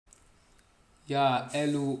Yeah,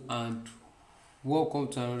 hello and welcome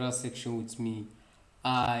to another section with me.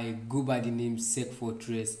 I go by the name Sec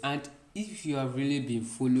Fortress, and if you have really been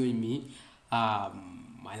following me,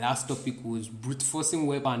 my last topic was brute forcing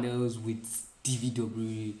web panels with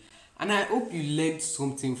DVWA, and I hope you learned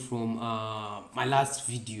something from my last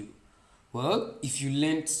video. Well, if you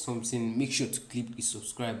learned something, make sure to click the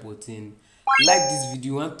subscribe button, like this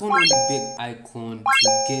video, and turn on the bell icon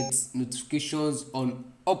to get notifications on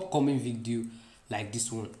upcoming video like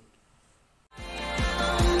this one.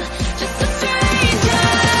 Just a stranger.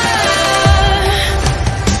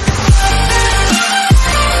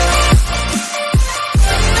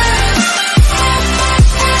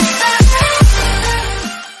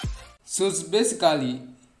 So basically,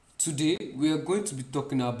 today we are going to be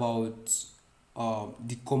talking about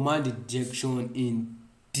the command injection in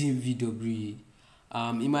DVWA.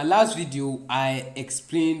 In my last video, I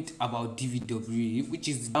explained about DVWA, which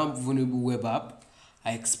is the Damn Vulnerable Web App.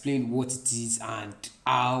 I explained what it is and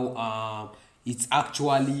how it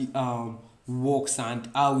actually works and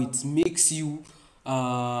how it makes you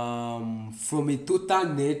from a total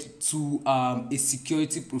net to a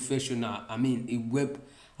security professional. I mean, a web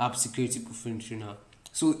app security professional.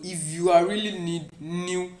 So if you are really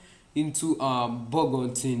new into bug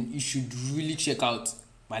hunting, you should really check out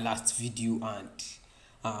my last video and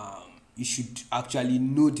you should actually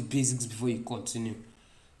know the basics before you continue.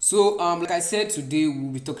 So like I said, today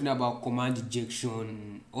we'll be talking about command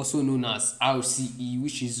injection, also known as RCE,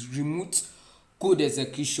 which is remote code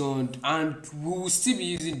execution, and we will still be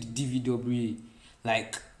using the DVWA.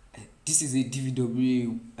 Like, this is a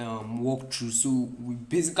DVWA walkthrough, so we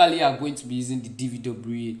basically are going to be using the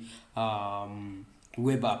DVWA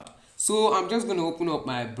web app. So I'm just going to open up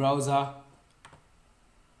my browser,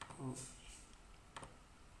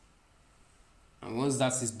 and once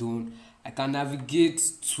that is done, I can navigate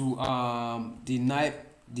to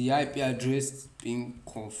the IP address being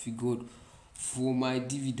configured for my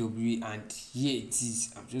DVWA, and here it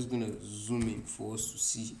is. I'm just gonna zoom in for us to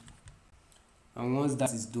see. And once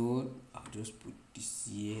that is done, I'll just put this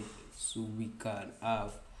here so we can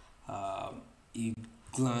have a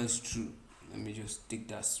glance through. Let me just take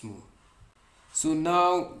that small. So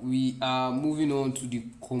now we are moving on to the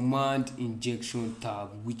command injection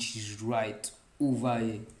tab, which is right over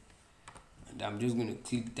here. And I'm just going to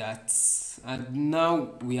click that, and now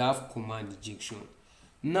we have command injection.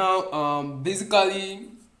 Now basically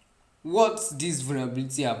what this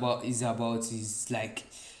vulnerability is like,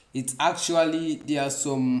 it's actually, there are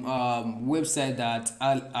some websites that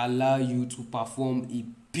allow you to perform a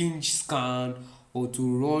pinch scan or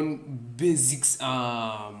to run basics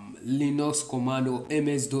Linux command or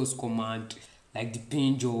MS-DOS command, like the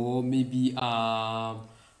pinch, or maybe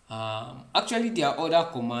actually there are other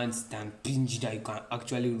commands than pinch that you can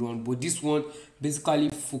actually run, but this one basically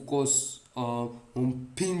focus on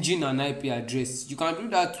pinging an IP address. You can do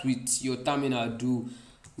that with your terminal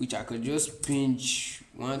which I could just pinch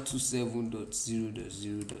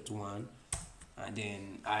 127.0.0.1, and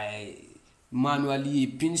then I manually, a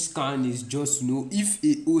pinch scan is just to know if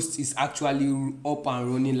a host is actually up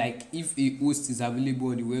and running, like if a host is available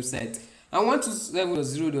on the website. And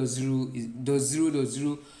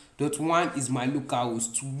 127.0.0.0.1 is my local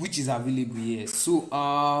host, which is available here. So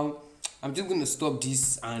I'm just going to stop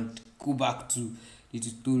this and go back to the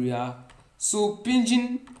tutorial. So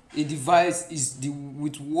pinging a device is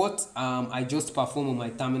with what I just perform on my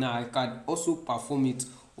terminal. I can also perform it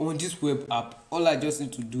on this web app. All I just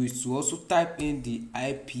need to do is to also type in the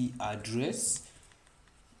IP address,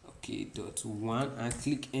 okay, .1, and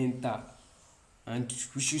click enter, and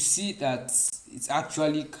we should see that it's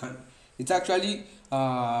actually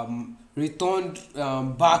returned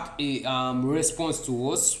back a response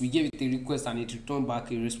to us. We gave it a request and it returned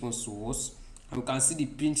back a response to us, and we can see the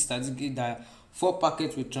pinch statistic that 4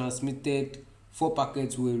 packets were transmitted, 4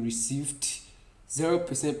 packets were received,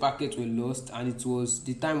 0% packets were lost, and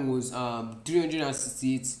the time was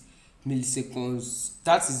 368 milliseconds.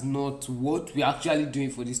 That is not what we're actually doing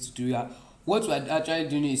for this tutorial. What we're actually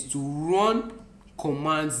doing is to run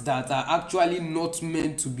commands that are actually not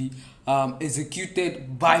meant to be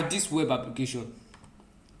executed by this web application.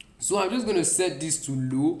 So I'm just going to set this to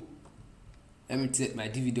low. Let me set my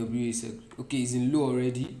DVWA. Okay, it's in low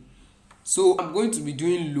already. So I'm going to be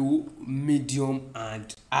doing low, medium,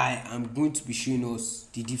 and high. I'm going to be showing us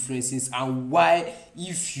the differences and why,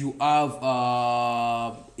 if you have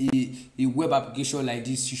a web application like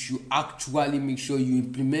this, you should actually make sure you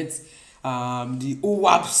implement the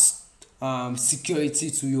OWASP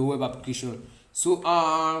security to your web application. So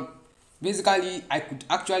basically I could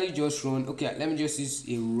actually just run, okay, let me just use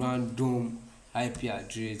a random IP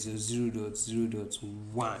address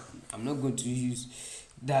 0.0.1. I'm not going to use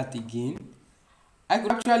that again. I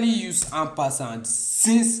could actually use ampersand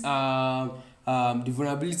since the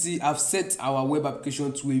vulnerability have set our web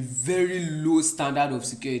application to a very low standard of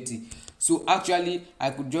security. So actually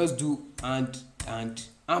I could just do and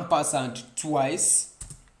ampersand twice,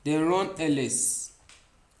 then run ls,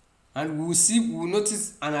 and we will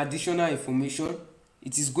notice an additional information.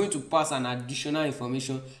 It is going to pass an additional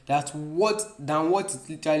information than what it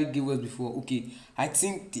literally gave us before. Okay, I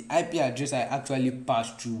think the IP address I actually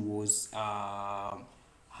passed through was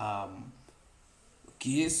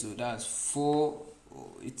okay, so that's 4.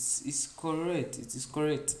 Oh, it's correct, it is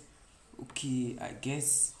correct. Okay, I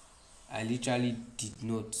guess I literally did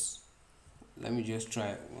not. Let me just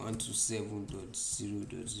try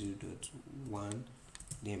 127.0.0.1,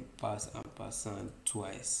 then pass ampersand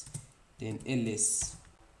twice, then ls.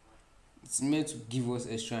 It's meant to give us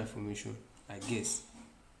extra information, I guess.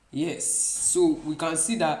 Yes, so we can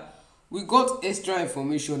see that we got extra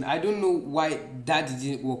information. I don't know why that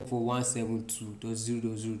didn't work for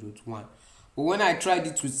 172.0.0.1, but when I tried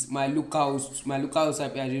it with my localhost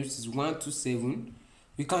IP address is 127,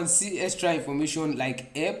 we can see extra information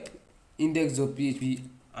like help, index.php,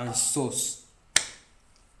 and source.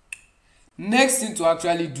 Next thing to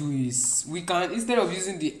actually do is we can, instead of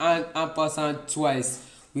using the ampersand twice,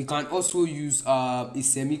 we can also use a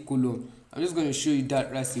semicolon. I'm just going to show you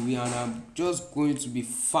that right away, and I'm just going to be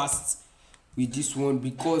fast with this one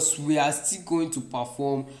because we are still going to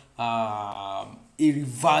perform a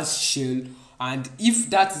reverse shell, and if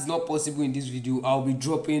that is not possible in this video, I'll be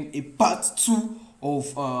dropping a part 2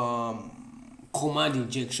 of command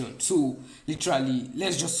injection. So literally,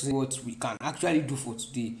 let's just see what we can actually do for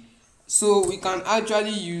today. So we can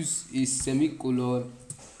actually use a semicolon,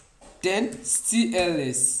 then still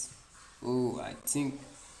ls. Oh, I think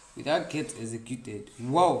without get executed.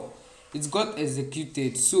 Wow, it got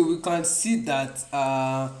executed. So we can see that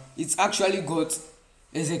it's actually got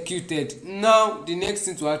executed. Now the next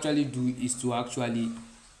thing to actually do is to actually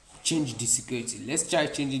change the security. Let's try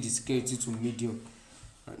changing the security to medium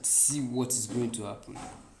and see what is going to happen.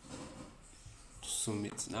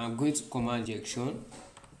 Submit. Now I'm going to command injection.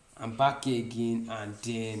 I'm back here again, and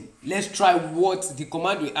then let's try what the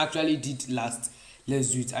command we actually did last.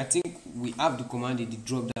 Let's do it. I think we have the command in the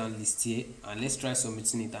drop down list here, and let's try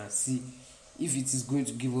submitting it and see if it is going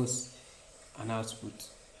to give us an output.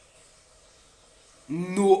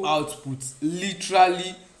 No output,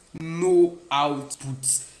 literally no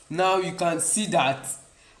output. Now you can see that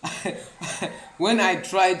when I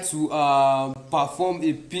try to perform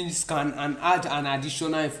a pinch scan and add an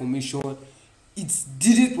additional information, it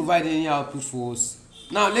didn't provide any output for us.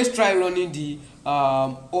 Now let's try running the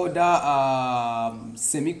other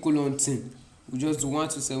semicolon thing. We just do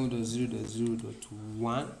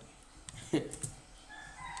 127.0.0.1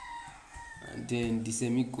 and then the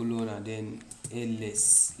semicolon and then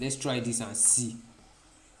ls. Let's try this and see.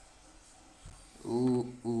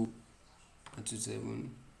 127.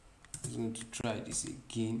 I'm going to try this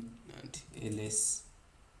again, and ls.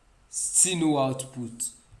 Still no output.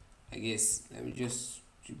 I guess let me just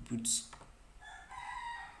put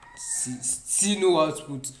still no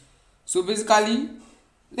output. So basically,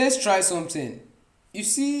 let's try something. You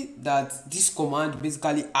see that this command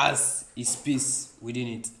basically has a space within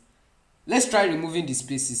it. Let's try removing the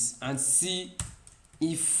spaces and see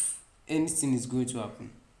if anything is going to happen.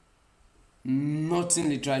 Nothing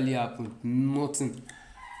literally happened. Nothing.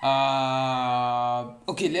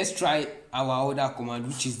 Okay, let's try our other command,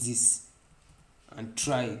 which is this, and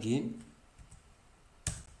try again.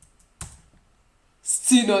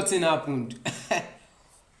 Still nothing happened.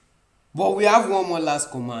 But we have one more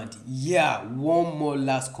last command. Yeah, one more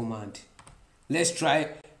last command. Let's try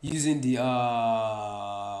using the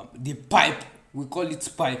pipe. We call it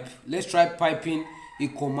pipe. Let's try piping a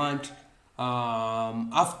command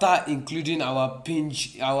after including our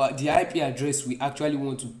pinch, the IP address we actually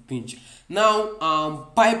want to pinch. Now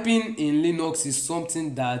piping in Linux is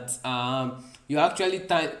something that you're actually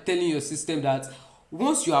telling your system that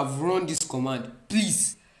once you have run this command,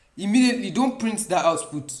 please immediately don't print that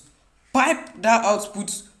output, pipe that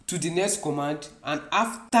output to the next command, and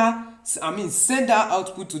send that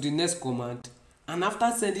output to the next command, and after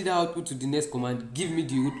sending that output to the next command, give me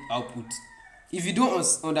the output. If you don't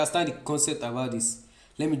understand the concept about this,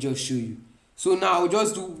 let me just show you. So now I'll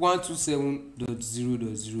just do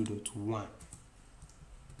 127.0.0.1,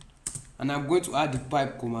 and I'm going to add the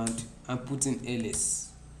pipe command and put in ls.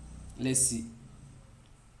 Let's see.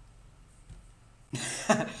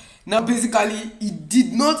 Now basically it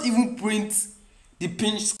did not even print the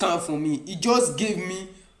pinch scan for me. It just gave me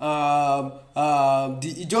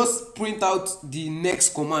it just print out the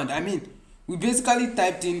next command. I mean, we basically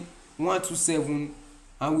typed in 127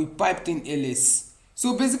 and we piped in ls.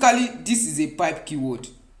 So basically this is a pipe keyword.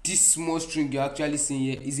 This small string you're actually seeing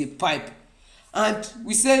here is a pipe, and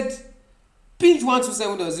we said pinch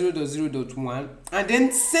 127.0.0.1 and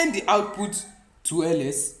then send the output to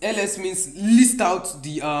ls. ls means list out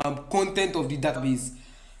the content of the database,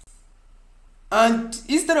 and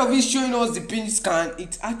instead of it showing us the pinch scan,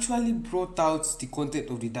 it actually brought out the content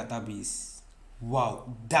of the database.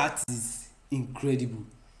 Wow, that is incredible.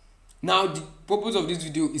 Now the purpose of this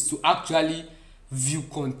video is to actually view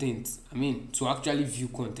content. To actually view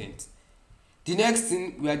content. The next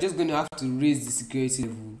thing, we are just going to have to raise the security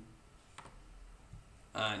level,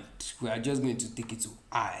 and we are just going to take it to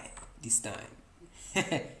high this time.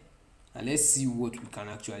 And let's see what we can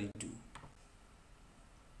actually do.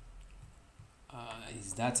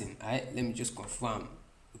 Is that in high? Let me just confirm.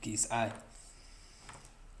 Okay, it's high.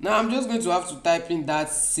 Now I'm just going to have to type in that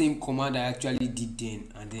same command I actually did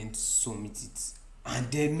then, and then submit it,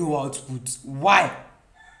 and then no output. Why?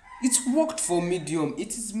 It worked for medium. It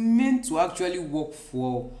is meant to actually work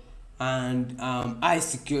for and high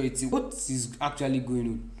security. What is actually going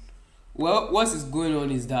on? Well, what is going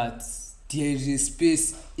on is that there is a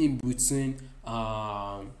space in between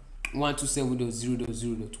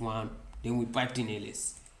 127.0.0.1, then we piped in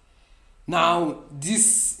ls. Now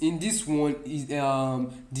in this one is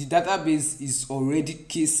the database is already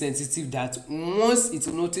case sensitive, that once it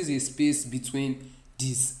notices a space between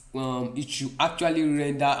this, it should actually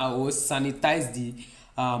render or sanitize the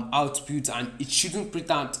output, and it shouldn't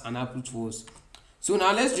print out an output for us. So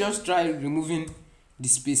now let's just try removing the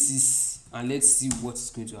spaces and let's see what is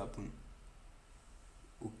going to happen.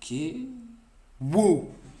 Okay, whoa,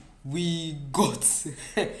 we got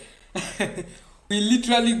we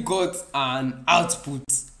literally got an output,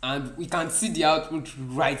 and we can see the output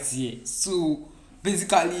right here. So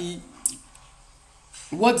basically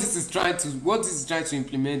what this is trying to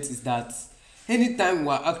implement is that anytime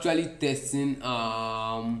we are actually testing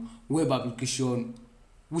web application,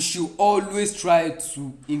 we should always try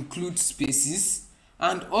to include spaces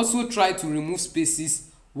and also try to remove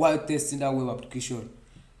spaces while testing that web application.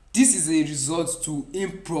 This is a result to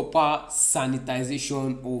improper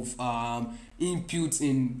sanitization of inputs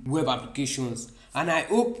in web applications, and I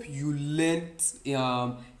hope you learned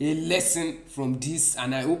a lesson from this,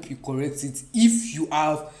 and I hope you correct it if you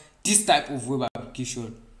have this type of web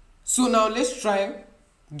application. So now let's try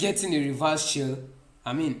getting a reverse shell.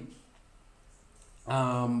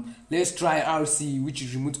 Let's try RCE, which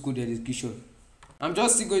is remote code execution. I'm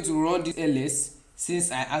just still going to run this ls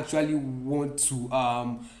since I actually want to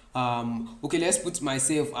okay, let's put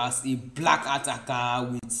myself as a black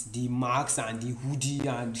attacker with the marks and the hoodie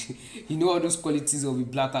and all those qualities of a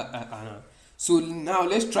black attacker. So now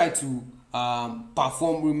let's try to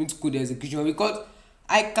perform remote code execution, because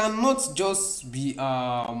I cannot just be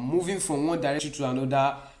moving from one directory to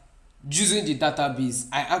another using the database.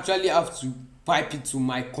 I actually have to pipe it to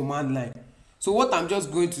my command line. So what I'm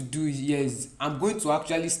just going to do here is I'm going to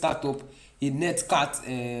actually start up a netcat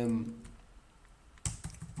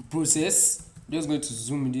process. I'm just going to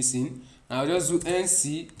zoom this in. I'll just do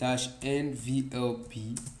nc-nvlp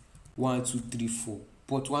 1234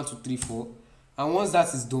 port 1234, and once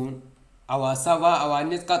that is done, our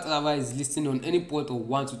netcat server is listing on any port of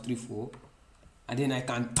 1234, and then I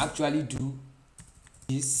can actually do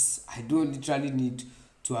this. I don't literally need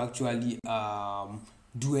to actually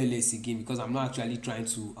do ls again, because I'm not actually trying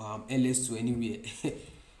to ls to anywhere.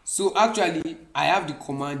 So actually I have the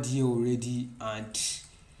command here already, and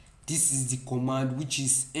this is the command, which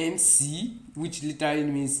is nc, which literally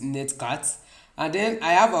means netcat, and then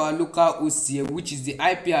I have our local host here, which is the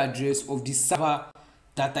IP address of the server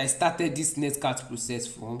that I started this netcat process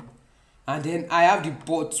from, and then I have the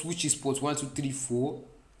port, which is port 1234.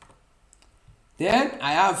 Then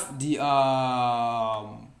I have the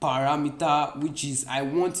parameter, which is I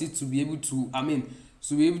want it to be able to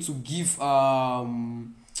give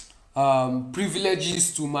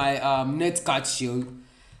privileges to my netcat shell.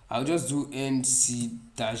 I'll just do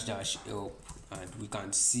nc-help, and we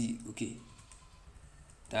can see, okay,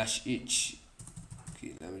 -h.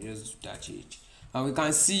 Okay, let me just do -h, and we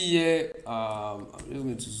can see here. I'm just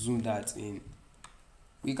going to zoom that in.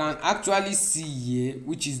 We can actually see here,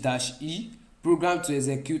 which is -e, program to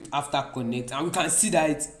execute after connect, and we can see that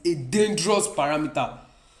it's a dangerous parameter.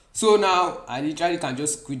 So now I literally can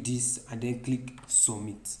just quit this and then click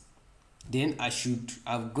submit. Then I should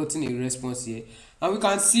have gotten a response here, and we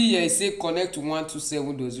can see here it say connect to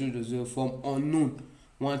 127.0.0 from unknown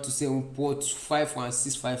 127 port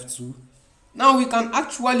 51652. Now we can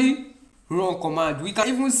actually run command. We can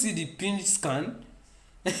even see the pinch scan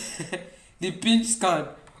the pinch scan,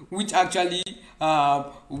 which actually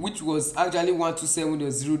which was actually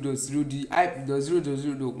 127.0.0, the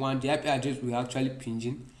IP.0.0.1, the IP address we're actually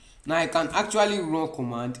pinging. Now I can actually run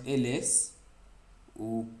command ls.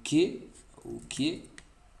 Okay,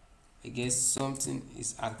 I guess something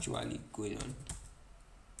is actually going on.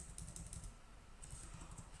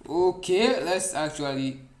 Okay, let's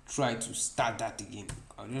actually try to start that again.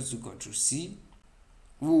 I'll just do Ctrl C.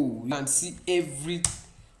 Oh, you can see every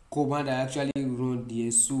command I actually run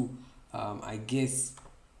there. So I guess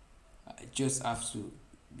I just have to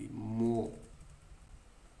be more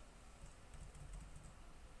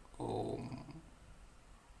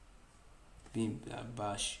bin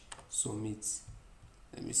bash submit.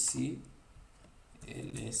 Let me see.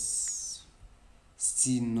 ls,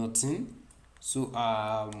 still nothing. So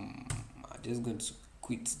I'm just going to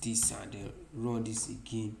quit this and then run this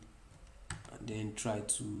again, and then try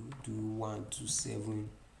to do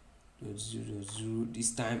 127.0.0.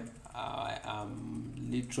 This time I am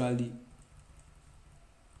literally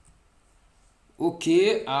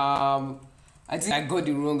okay. I think I got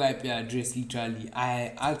the wrong IP address. Literally,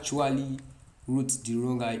 I actually wrote the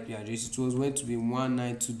wrong IP address. It was meant to be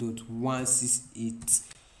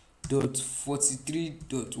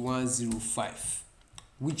 192.168.43.105,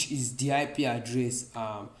 which is the IP address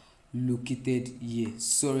located here.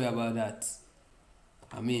 Sorry about that.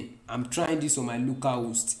 I mean, I'm trying this on my local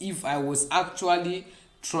host. If I was actually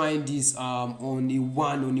trying this on a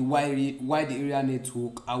wide area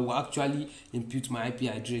network, I will actually input my IP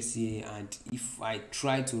address here, and if I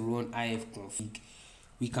try to run ifconfig,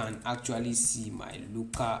 we can actually see my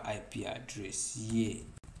local IP address here,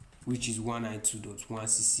 which is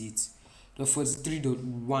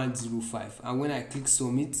 192.168.43.105. and when I click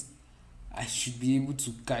submit, I should be able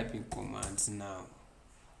to type in commands now.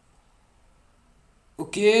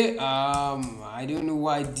 Okay, I don't know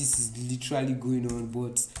why this is literally going on,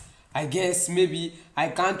 but I guess maybe I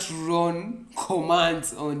can't run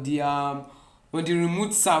commands on the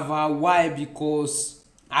remote server. Why? Because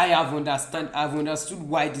I've understood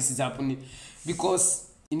why this is happening. Because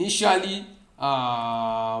initially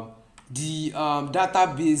the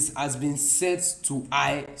database has been set to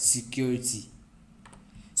high security.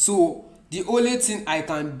 So the only thing I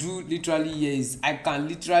can do literally here is I can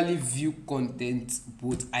literally view content,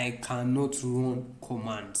 but I cannot run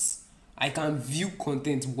commands. I can view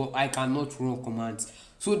content, but I cannot run commands.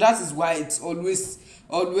 So that is why it's always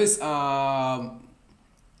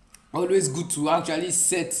good to actually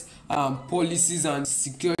set policies and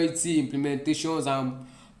security implementations and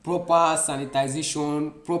proper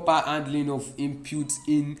sanitization, proper handling of input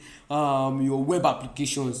in your web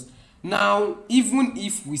applications. Now, even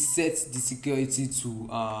if we set the security to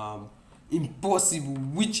impossible,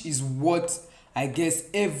 which is what I guess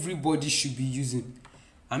everybody should be using,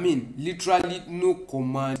 I mean, literally no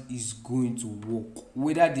command is going to work.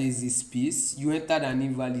 Whether there is a space, you entered an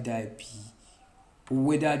invalid IP, or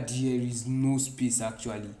whether there is no space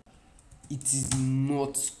actually, it is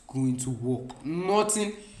not going to work.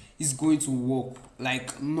 Nothing is going to work.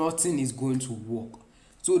 Like, nothing is going to work.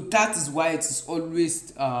 So that is why it is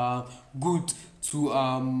always good to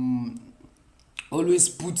always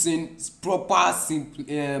put in proper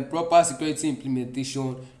security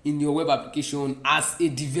implementation in your web application as a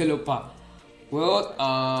developer. Well,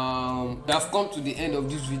 we have come to the end of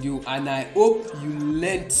this video, and I hope you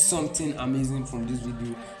learned something amazing from this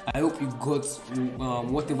video. I hope you got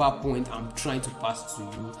whatever point I'm trying to pass to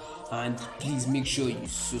you, and please make sure you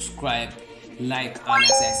subscribe, like, and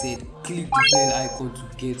as I said, click the bell icon to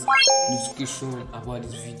get notification about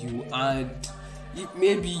this video. And if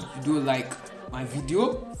maybe you don't like my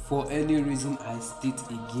video for any reason, I state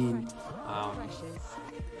again,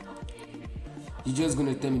 you're just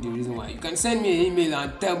gonna tell me the reason why. You can send me an email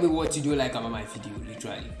and tell me what you don't like about my video,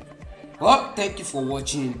 literally. Well, thank you for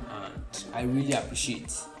watching, and I really appreciate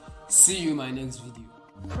it. See you in my next video.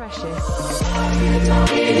 Precious.